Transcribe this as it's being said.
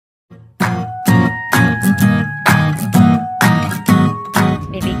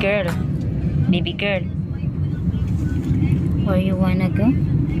Baby girl. Baby girl. Where you wanna go?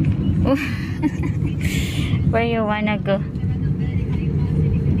 Oh. Where you wanna go?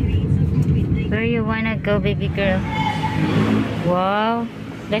 Where you wanna go, baby girl? Wow.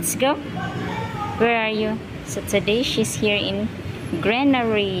 Let's go. Where are you? So today she's here in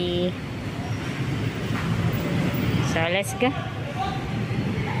Greenery. So let's go.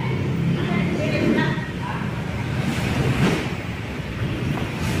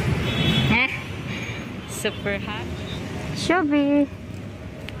 Super hot. Shelby.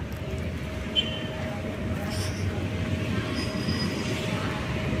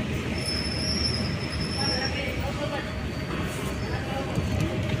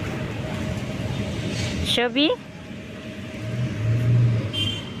 Shelby.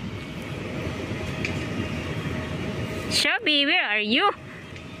 Shelby, where are you?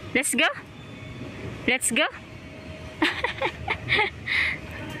 Let's go. Let's go.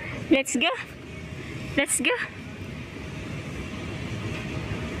 Let's go. Let's go.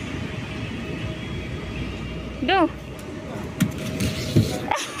 Go.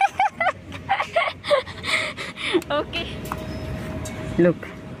 Okay. Look.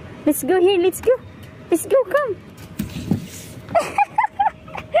 Let's go here. Let's go. Let's go. Come.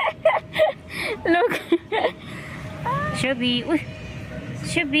 Look. Shelby.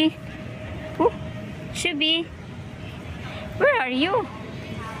 Shelby. Shelby. Where are you?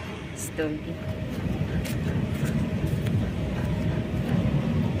 Story.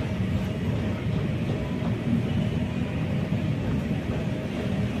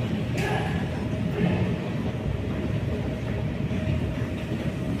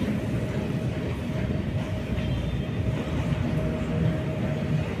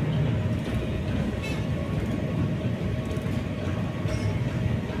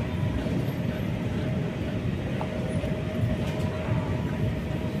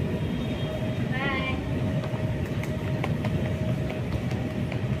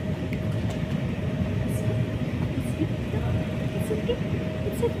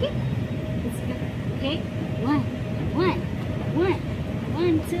 It's okay. Let's go. Okay.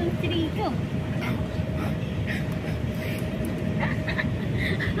 One, two, three, go.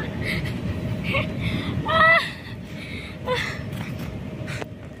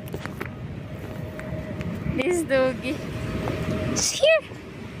 This doggy. It's here.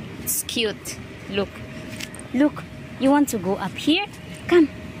 It's cute. Look. Look. You want to go up here? Come.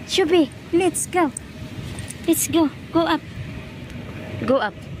 Shubi. Let's go. Let's go. Go up. Go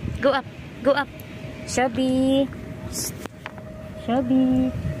up. Go up. Go up. Shelby.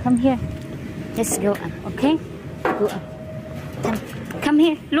 Shelby. Come here. Let's go up. Okay? Go up. Come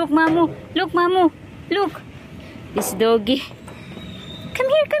here. Look, Mamu. Look, Mamu. Look. This doggy. Come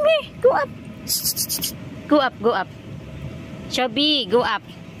here. Come here. Go up. Go up. Go up. Shelby, go up.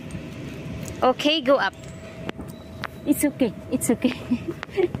 Okay, go up. It's okay. It's okay.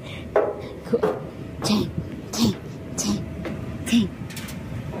 Go up. Ting.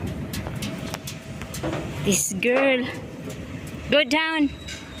 This girl. Go down.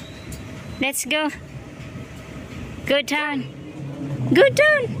 Let's go. Go down. Go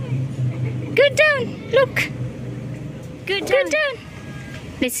down. Go down. Look. Go down.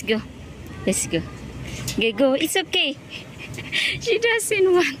 Let's go. Let's go. Okay, go. It's okay. She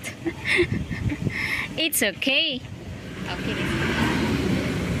doesn't want. It's okay. Okay,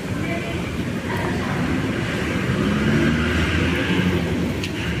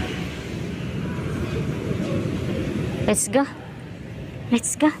 let's go.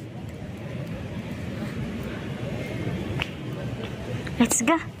 Let's go. Let's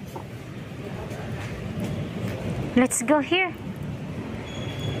go. Let's go here.